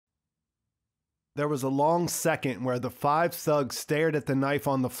There was a long second where the 5 thugs stared at the knife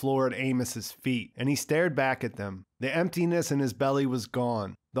on the floor at Amos's feet, and he stared back at them. The emptiness in his belly was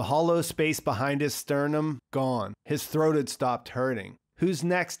gone. The hollow space behind his sternum, gone. His throat had stopped hurting. "Who's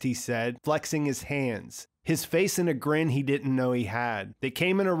next?" he said, flexing his hands, his face in a grin he didn't know he had. They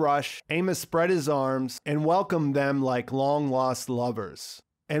came in a rush. Amos spread his arms and welcomed them like long-lost lovers.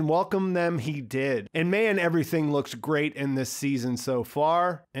 And welcome them he did. And man, everything looks great in this season so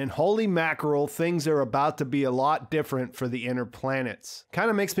far. And holy mackerel, things are about to be a lot different for the inner planets. Kind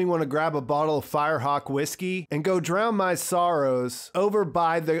of makes me want to grab a bottle of Firehawk whiskey and go drown my sorrows over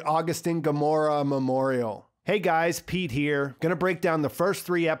by the Augustin Gomorrah Memorial. Hey guys, Pete here. Gonna break down the first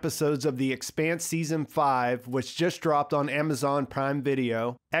 3 episodes of the Expanse Season 5, which just dropped on Amazon Prime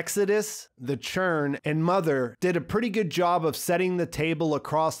Video. Exodus, The Churn, and Mother did a pretty good job of setting the table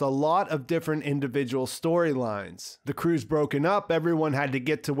across a lot of different individual storylines. The crew's broken up, everyone had to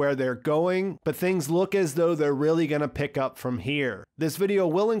get to where they're going, but things look as though they're really gonna pick up from here. This video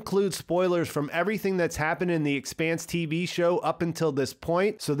will include spoilers from everything that's happened in the Expanse TV show up until this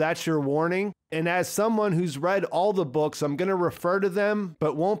point, so that's your warning. And as someone who's read all the books, I'm going to refer to them,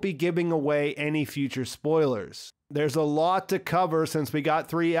 but won't be giving away any future spoilers. There's a lot to cover since we got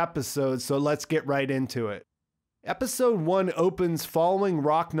 3 episodes, so let's get right into it. Episode 1 opens following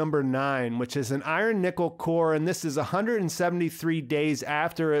rock number 9, which is an iron nickel core, and this is 173 days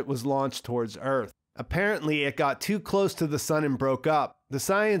after it was launched towards Earth. Apparently, it got too close to the sun and broke up. The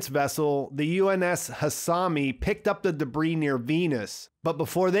science vessel, the UNS Hasami, picked up the debris near Venus, but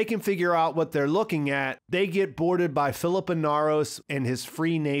before they can figure out what they're looking at, they get boarded by Filip Inaros and his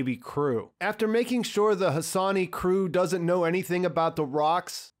Free Navy crew. After making sure the Hasani crew doesn't know anything about the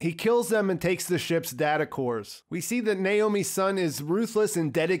rocks, he kills them and takes the ship's data cores. We see that Naomi's son is ruthless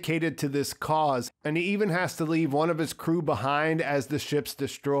and dedicated to this cause, and he even has to leave one of his crew behind as the ship's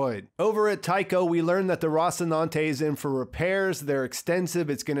destroyed. Over at Tycho, we learn that the Rocinante is in for repairs. They're extensive.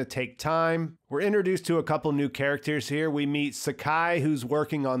 It's going to take time. We're introduced to a couple new characters here. We meet Sakai, who's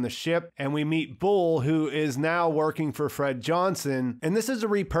working on the ship, and we meet Bull, who is now working for Fred Johnson. And this is a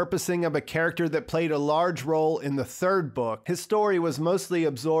repurposing of a character that played a large role in the 3rd book. His story was mostly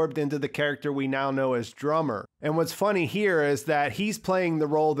absorbed into the character we now know as Drummer. And what's funny here is that he's playing the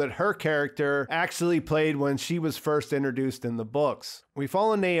role that her character actually played when she was first introduced in the books. We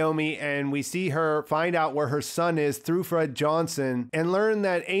follow Naomi and we see her find out where her son is through Fred Johnson and learn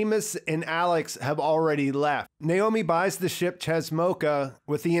that Amos and Alex have already left. Naomi buys the ship Chesmoka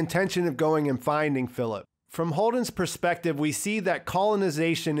with the intention of going and finding Philip. From Holden's perspective, we see that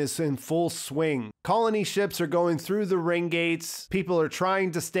colonization is in full swing. Colony ships are going through the ring gates. People are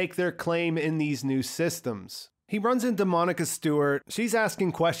trying to stake their claim in these new systems. He runs into Monica Stewart. She's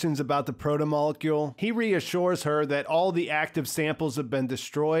asking questions about the protomolecule. He reassures her that all the active samples have been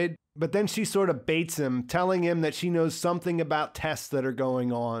destroyed, but then she sort of baits him, telling him that she knows something about tests that are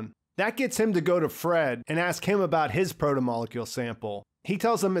going on. That gets him to go to Fred and ask him about his protomolecule sample. He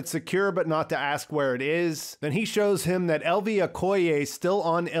tells him it's secure but not to ask where it is. Then he shows him that Elvie Okoye is still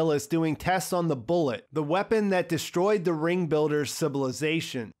on Illis doing tests on the bullet, the weapon that destroyed the ring builders'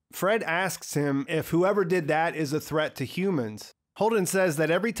 civilization. Fred asks him if whoever did that is a threat to humans. Holden says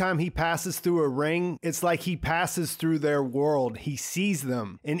that every time he passes through a ring, it's like he passes through their world. He sees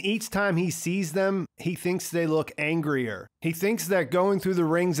them. And each time he sees them, he thinks they look angrier. He thinks that going through the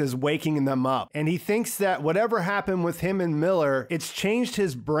rings is waking them up. And he thinks that whatever happened with him and Miller, it's changed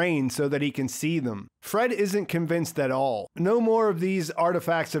his brain so that he can see them. Fred isn't convinced at all. No more of these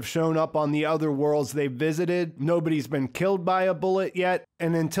artifacts have shown up on the other worlds they've visited. Nobody's been killed by a bullet yet.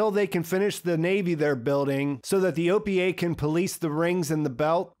 And until they can finish the Navy they're building so that the OPA can police the rings and the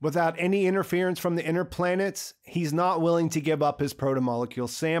belt without any interference from the inner planets, he's not willing to give up his protomolecule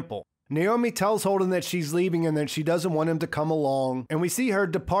sample. Naomi tells Holden that she's leaving and that she doesn't want him to come along, and we see her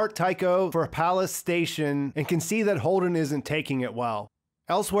depart Tycho for Palace Station and can see that Holden isn't taking it well.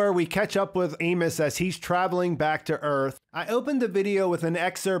 Elsewhere, we catch up with Amos as he's traveling back to Earth. I opened the video with an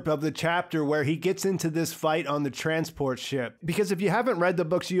excerpt of the chapter where he gets into this fight on the transport ship. Because if you haven't read the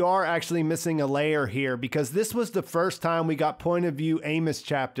books, you are actually missing a layer here, because this was the first time we got point of view Amos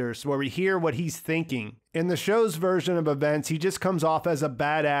chapters where we hear what he's thinking. In the show's version of events, he just comes off as a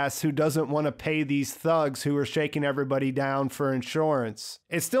badass who doesn't want to pay these thugs who are shaking everybody down for insurance.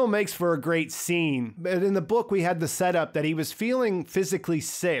 It still makes for a great scene, but in the book we had the setup that he was feeling physically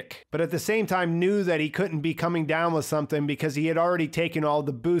sick, but at the same time knew that he couldn't be coming down with something because he had already taken all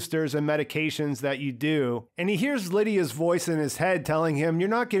the boosters and medications that you do. And he hears Lydia's voice in his head telling him, "You're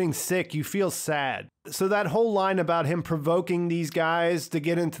not getting sick, you feel sad." So that whole line about him provoking these guys to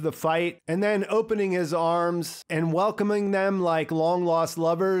get into the fight and then opening his arms and welcoming them like long-lost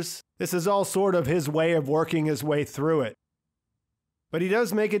lovers, this is all sort of his way of working his way through it. But he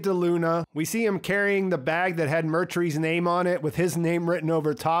does make it to Luna. We see him carrying the bag that had Mercury's name on it with his name written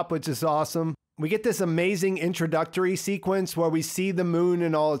over top, which is awesome. We get this amazing introductory sequence where we see the moon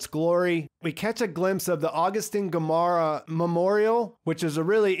in all its glory. We catch a glimpse of the Augustin Gamarra Memorial, which is a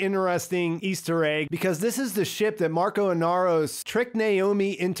really interesting Easter egg because this is the ship that Marco Inaros tricked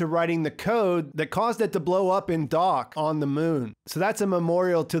Naomi into writing the code that caused it to blow up in dock on the moon. So that's a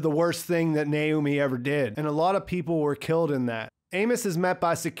memorial to the worst thing that Naomi ever did. And a lot of people were killed in that. Amos is met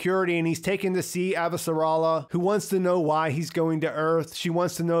by security and he's taken to see Avasarala, who wants to know why he's going to Earth. She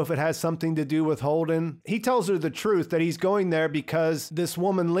wants to know if it has something to do with Holden. He tells her the truth that he's going there because this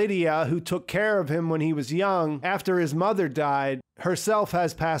woman Lydia, who took care of him when he was young, after his mother died, herself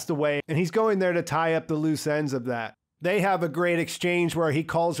has passed away, and he's going there to tie up the loose ends of that. They have a great exchange where he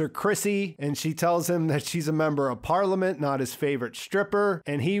calls her Chrissy, and she tells him that she's a member of parliament, not his favorite stripper,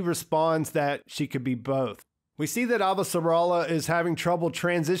 and he responds that she could be both. We see that Avasarala is having trouble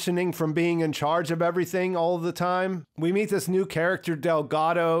transitioning from being in charge of everything all the time. We meet this new character,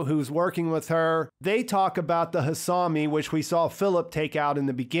 Delgado, who's working with her. They talk about the Hasami, which we saw Filip take out in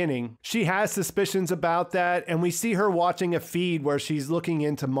the beginning. She has suspicions about that, and we see her watching a feed where she's looking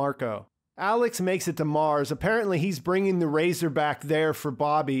into Marco. Alex makes it to Mars. Apparently, he's bringing the Razorback there for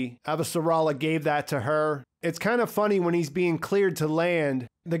Bobbie. Avasarala gave that to her. It's kind of funny when he's being cleared to land.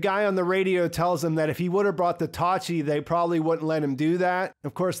 The guy on the radio tells him that if he would have brought the Tachi, they probably wouldn't let him do that.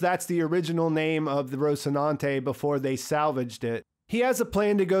 Of course, that's the original name of the Rocinante before they salvaged it. He has a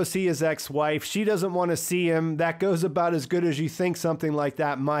plan to go see his ex-wife. She doesn't want to see him. That goes about as good as you think something like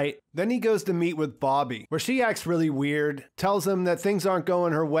that might. Then he goes to meet with Bobbie, where she acts really weird, tells him that things aren't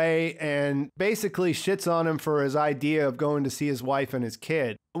going her way, and basically shits on him for his idea of going to see his wife and his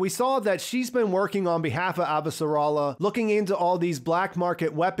kid. We saw that she's been working on behalf of Avasarala, looking into all these black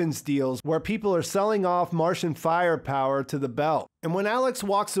market weapons deals where people are selling off Martian firepower to the belt. And when Alex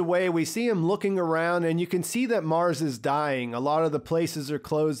walks away, we see him looking around, and you can see that Mars is dying. A lot of the places are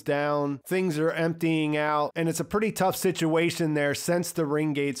closed down, things are emptying out, and it's a pretty tough situation there since the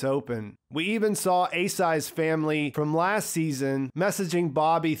ring gates open. We even saw Asai's family from last season messaging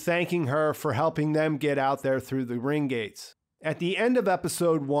Bobbie thanking her for helping them get out there through the ring gates. At the end of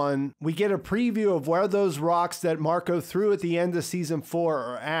episode 1, we get a preview of where those rocks that Marco threw at the end of season 4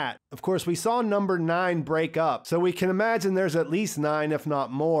 are at. Of course, we saw number 9 break up, so we can imagine there's at least 9, if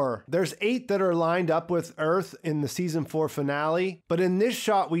not more. There's 8 that are lined up with Earth in the season 4 finale, but in this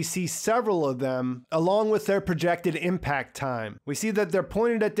shot we see several of them, along with their projected impact time. We see that they're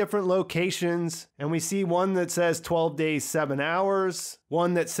pointed at different locations, and we see one that says 12 days, 7 hours,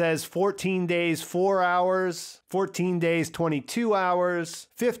 one that says 14 days, 4 hours, 14 days, 22 hours,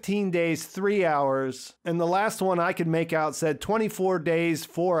 15 days, 3 hours, and the last one I could make out said 24 days,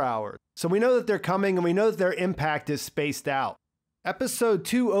 4 hours. So we know that they're coming, and we know that their impact is spaced out. Episode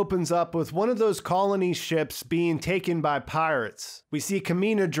 2 opens up with one of those colony ships being taken by pirates. We see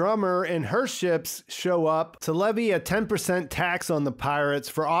Kamina Drummer and her ships show up to levy a 10% tax on the pirates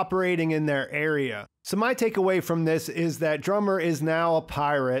for operating in their area. So my takeaway from this is that Drummer is now a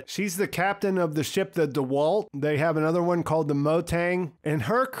pirate. She's the captain of the ship the DeWalt. They have another one called the Motang. And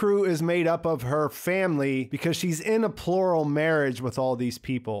her crew is made up of her family because she's in a plural marriage with all these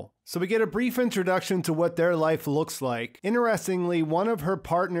people. So we get a brief introduction to what their life looks like. Interestingly, one of her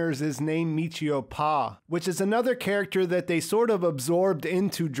partners is named Michio Pa, which is another character that they sort of absorbed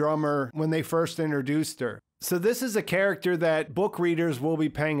into Drummer when they first introduced her. So this is a character that book readers will be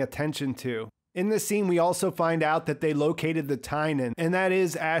paying attention to. In this scene, we also find out that they located the Tynan, and that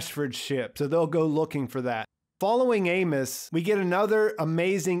is Ashford's ship, so they'll go looking for that. Following Amos, we get another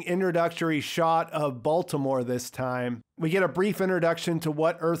amazing introductory shot of Baltimore this time. We get a brief introduction to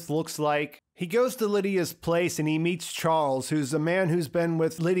what Earth looks like. He goes to Lydia's place and he meets Charles, who's a man who's been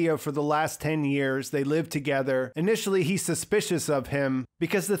with Lydia for the last 10 years. They live together. Initially, he's suspicious of him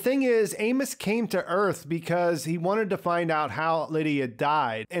because the thing is, Amos came to Earth because he wanted to find out how Lydia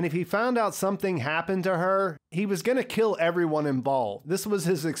died. And if he found out something happened to her, he was going to kill everyone involved. This was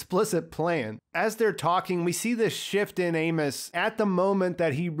his explicit plan. As they're talking, we see this shift in Amos at the moment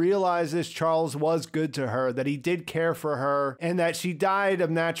that he realizes Charles was good to her, that he did care for her, and that she died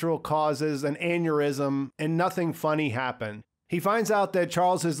of natural causes, an aneurysm, and nothing funny happened. He finds out that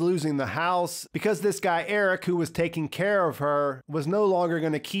Charles is losing the house because this guy Eric, who was taking care of her, was no longer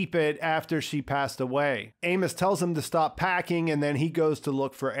going to keep it after she passed away. Amos tells him to stop packing, and then he goes to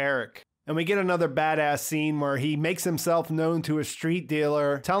look for Eric. And we get another badass scene where he makes himself known to a street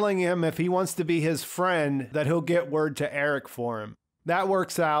dealer, telling him if he wants to be his friend, that he'll get word to Eric for him. That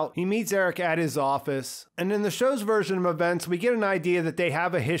works out. He meets Eric at his office. And in the show's version of events, we get an idea that they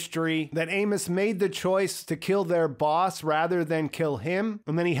have a history, that Amos made the choice to kill their boss rather than kill him.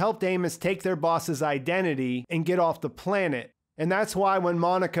 And then he helped Amos take their boss's identity and get off the planet. And that's why when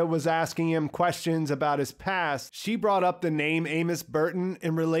Monica was asking him questions about his past, she brought up the name Amos Burton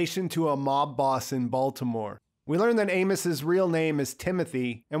in relation to a mob boss in Baltimore. We learn that Amos's real name is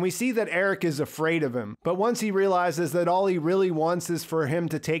Timothy, and we see that Eric is afraid of him. But once he realizes that all he really wants is for him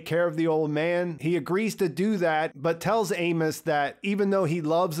to take care of the old man, he agrees to do that, but tells Amos that even though he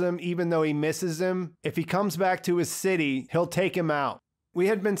loves him, even though he misses him, if he comes back to his city, he'll take him out. We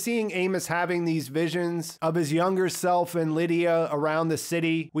had been seeing Amos having these visions of his younger self and Lydia around the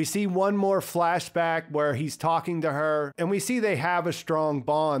city. We see one more flashback where he's talking to her, and we see they have a strong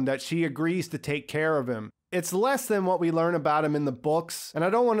bond, that she agrees to take care of him. It's less than what we learn about him in the books, and I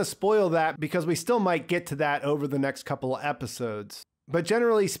don't want to spoil that because we still might get to that over the next couple of episodes. But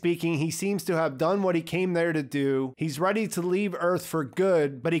generally speaking, he seems to have done what he came there to do. He's ready to leave Earth for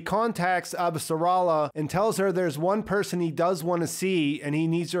good, but he contacts Avasarala and tells her there's one person he does want to see and he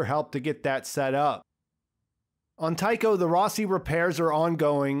needs her help to get that set up. On Tycho, the Rossi repairs are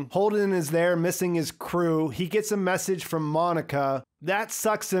ongoing. Holden is there missing his crew. He gets a message from Monica. That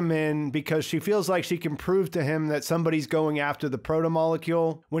sucks him in because she feels like she can prove to him that somebody's going after the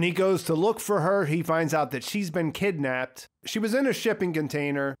protomolecule. When he goes to look for her, he finds out that she's been kidnapped. She was in a shipping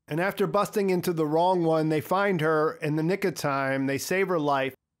container, and after busting into the wrong one, they find her in the nick of time. They save her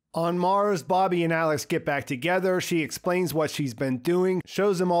life. On Mars, Bobbie and Alex get back together. She explains what she's been doing,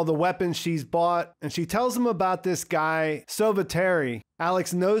 shows him all the weapons she's bought, and she tells him about this guy, Sauveterre.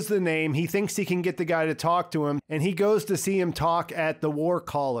 Alex knows the name. He thinks he can get the guy to talk to him, and he goes to see him talk at the War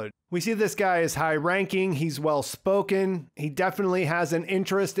College. We see this guy is high-ranking. He's well-spoken. He definitely has an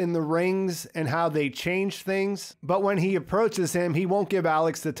interest in the rings and how they change things. But when he approaches him, he won't give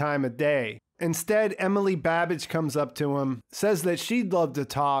Alex the time of day. Instead, Emily Babbage comes up to him, says that she'd love to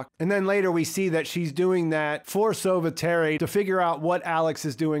talk, and then later we see that she's doing that for Sauveterre to figure out what Alex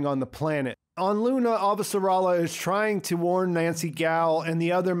is doing on the planet. On Luna, Avasarala is trying to warn Nancy Gal and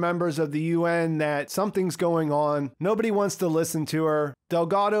the other members of the UN that something's going on. Nobody wants to listen to her.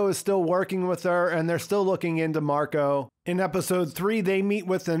 Delgado is still working with her, and they're still looking into Marco. In episode 3, they meet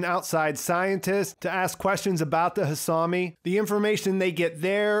with an outside scientist to ask questions about the Hasami. The information they get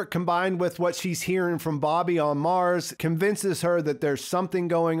there, combined with what she's hearing from Bobbie on Mars, convinces her that there's something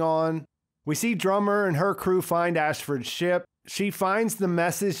going on. We see Drummer and her crew find Ashford's ship. She finds the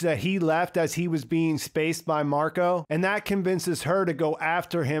message that he left as he was being spaced by Marco, and that convinces her to go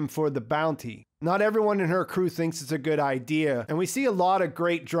after him for the bounty. Not everyone in her crew thinks it's a good idea, and we see a lot of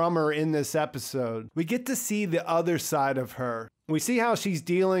great Drummer in this episode. We get to see the other side of her. We see how she's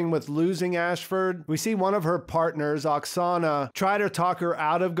dealing with losing Ashford. We see one of her partners, Oksana, try to talk her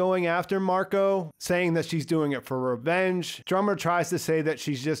out of going after Marco, saying that she's doing it for revenge. Drummer tries to say that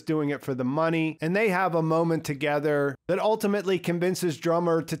she's just doing it for the money, and they have a moment together that ultimately convinces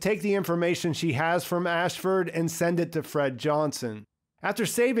Drummer to take the information she has from Ashford and send it to Fred Johnson. After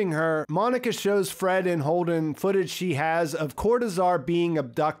saving her, Monica shows Fred and Holden footage she has of Cortazar being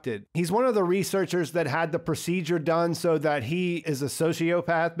abducted. He's one of the researchers that had the procedure done so that he is a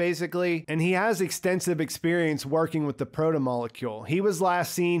sociopath, basically, and he has extensive experience working with the protomolecule. He was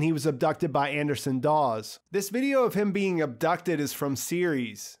last seen, he was abducted by Anderson Dawes. This video of him being abducted is from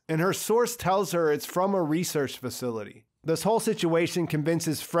Ceres, and her source tells her it's from a research facility. This whole situation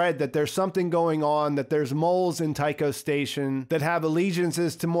convinces Fred that there's something going on, that there's moles in Tycho Station that have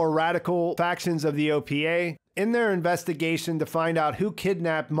allegiances to more radical factions of the OPA. In their investigation to find out who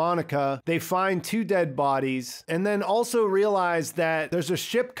kidnapped Monica, they find 2 dead bodies, and then also realize that there's a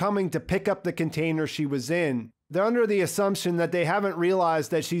ship coming to pick up the container she was in. They're under the assumption that they haven't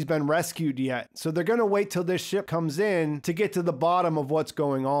realized that she's been rescued yet, so they're going to wait till this ship comes in to get to the bottom of what's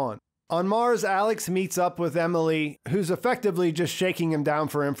going on. On Mars, Alex meets up with Emily, who's effectively just shaking him down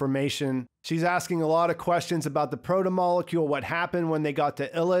for information. She's asking a lot of questions about the protomolecule, what happened when they got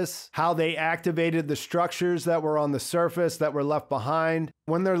to Illis, how they activated the structures that were on the surface that were left behind.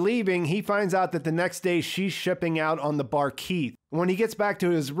 When they're leaving, he finds out that the next day she's shipping out on the Barkeith. When he gets back to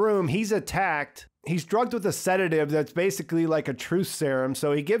his room, he's attacked. He's drugged with a sedative that's basically like a truth serum,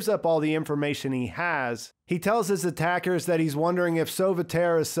 so he gives up all the information he has. He tells his attackers that he's wondering if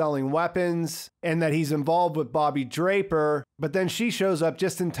Sauveterre is selling weapons and that he's involved with Bobbie Draper, but then she shows up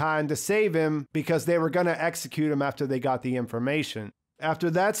just in time to save him because they were going to execute him after they got the information.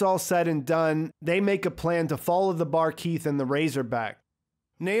 After that's all said and done, they make a plan to follow the Barkeith and the Razorback.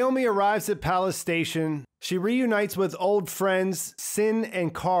 Naomi arrives at Palace Station. She reunites with old friends Sin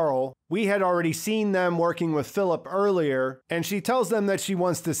and Carl. We had already seen them working with Filip earlier, and she tells them that she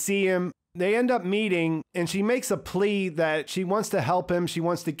wants to see him. They end up meeting, and she makes a plea that she wants to help him. She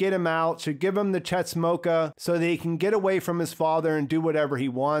wants to get him out. She'll give him the Chetsmoka so that he can get away from his father and do whatever he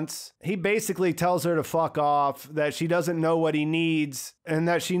wants. He basically tells her to fuck off, that she doesn't know what he needs, and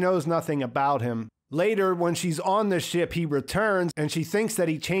that she knows nothing about him. Later, when she's on the ship, he returns, and she thinks that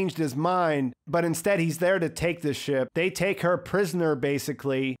he changed his mind, but instead he's there to take the ship. They take her prisoner,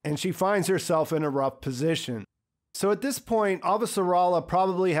 basically, and she finds herself in a rough position. So at this point, Avasarala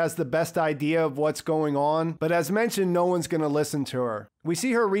probably has the best idea of what's going on, but as mentioned, no one's going to listen to her. We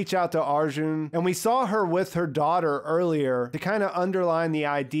see her reach out to Arjun, and we saw her with her daughter earlier to kind of underline the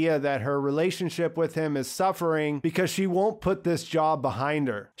idea that her relationship with him is suffering because she won't put this job behind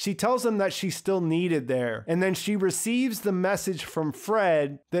her. She tells him that she's still needed there, and then she receives the message from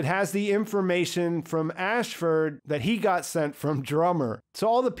Fred that has the information from Ashford that he got sent from Drummer. So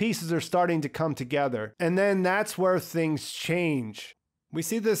all the pieces are starting to come together, and then that's where things change. We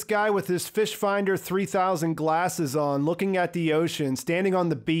see this guy with his Fish Finder 3000 glasses on, looking at the ocean, standing on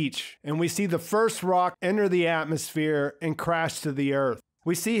the beach, and we see the first rock enter the atmosphere and crash to the earth.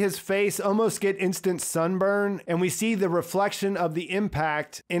 We see his face almost get instant sunburn, and we see the reflection of the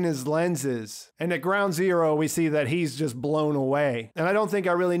impact in his lenses. And at ground zero, we see that he's just blown away. And I don't think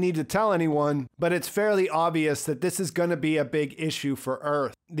I really need to tell anyone, but it's fairly obvious that this is going to be a big issue for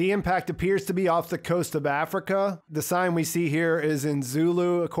Earth. The impact appears to be off the coast of Africa. The sign we see here is in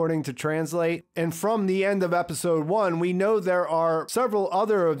Zulu, according to Translate. And from the end of episode 1, we know there are several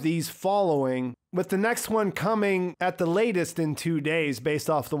other of these following, with the next one coming at the latest in 2 days based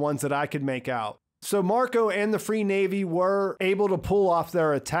off the ones that I could make out. So Marco and the Free Navy were able to pull off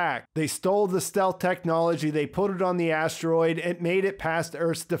their attack. They stole the stealth technology, they put it on the asteroid, and made it past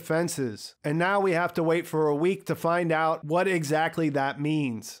Earth's defenses. And now we have to wait for a week to find out what exactly that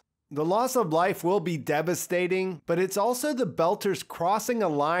means. The loss of life will be devastating, but it's also the Belters crossing a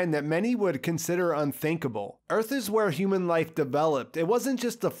line that many would consider unthinkable. Earth is where human life developed. It wasn't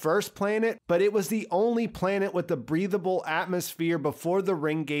just the first planet, but it was the only planet with a breathable atmosphere before the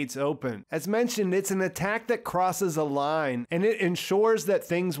ring gates open. As mentioned, it's an attack that crosses a line, and it ensures that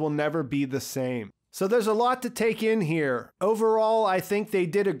things will never be the same. So there's a lot to take in here. Overall, I think they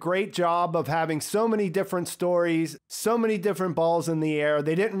did a great job of having so many different stories, so many different balls in the air.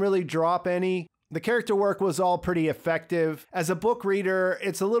 They didn't really drop any. The character work was all pretty effective. As a book reader,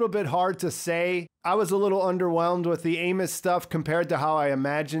 it's a little bit hard to say. I was a little underwhelmed with the Amos stuff compared to how I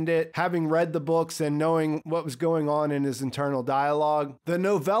imagined it, having read the books and knowing what was going on in his internal dialogue. The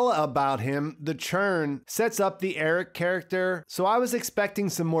novella about him, the Churn, sets up the Eric character, so I was expecting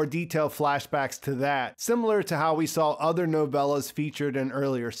some more detailed flashbacks to that, similar to how we saw other novellas featured in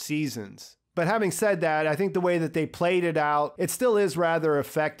earlier seasons. But having said that, I think the way that they played it out, it still is rather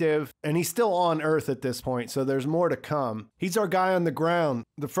effective, and he's still on Earth at this point, so there's more to come. He's our guy on the ground.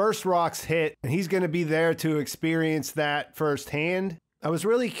 The first rocks hit, and he's going to be there to experience that firsthand. I was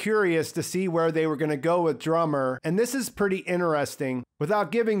really curious to see where they were going to go with Drummer, and this is pretty interesting.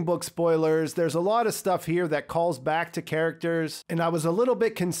 Without giving book spoilers, there's a lot of stuff here that calls back to characters, and I was a little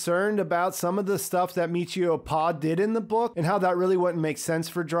bit concerned about some of the stuff that Michio Pa did in the book and how that really wouldn't make sense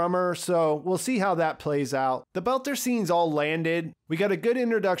for Drummer, so we'll see how that plays out. The Belter scenes all landed. We got a good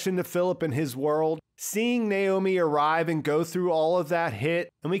introduction to Filip and his world. Seeing Naomi arrive and go through all of that hit,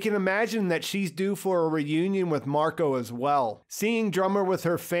 and we can imagine that she's due for a reunion with Marco as well. Seeing Drummer with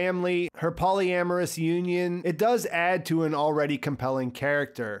her family, her polyamorous union, it does add to an already compelling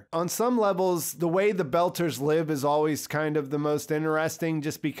character. On some levels, the way the Belters live is always kind of the most interesting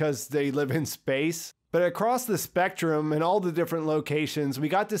just because they live in space. But across the spectrum and all the different locations, we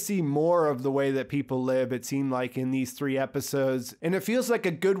got to see more of the way that people live, it seemed like, in these 3 episodes. And it feels like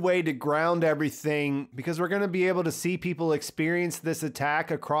a good way to ground everything because we're going to be able to see people experience this attack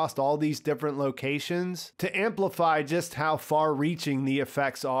across all these different locations to amplify just how far-reaching the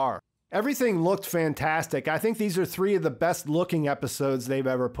effects are. Everything looked fantastic. I think these are 3 of the best looking episodes they've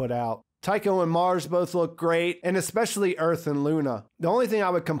ever put out. Tycho and Mars both look great, and especially Earth and Luna. The only thing I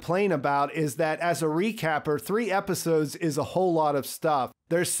would complain about is that as a recapper, 3 episodes is a whole lot of stuff.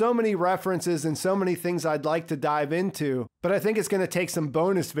 There's so many references and so many things I'd like to dive into, but I think it's going to take some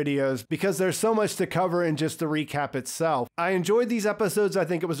bonus videos because there's so much to cover in just the recap itself. I enjoyed these episodes. I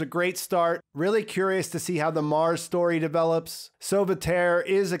think it was a great start. Really curious to see how the Mars story develops. Sauveterre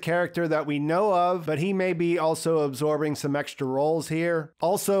is a character that we know of, but he may be also absorbing some extra roles here.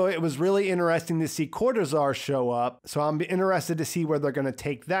 Also, it was really interesting to see Cortazar show up, so I'm interested to see where they're going to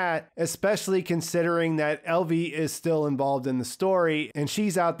take that, especially considering that Elvie is still involved in the story, and she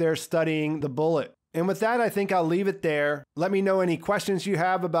she's out there studying the bullet. And with that, I think I'll leave it there. Let me know any questions you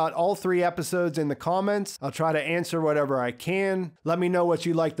have about all 3 episodes in the comments. I'll try to answer whatever I can. Let me know what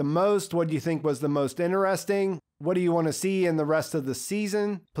you liked the most. What do you think was the most interesting? What do you want to see in the rest of the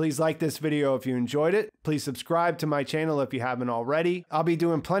season? Please like this video if you enjoyed it. Please subscribe to my channel if you haven't already. I'll be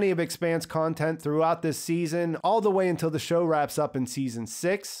doing plenty of Expanse content throughout this season, all the way until the show wraps up in season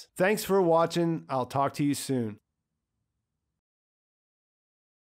 6. Thanks for watching. I'll talk to you soon.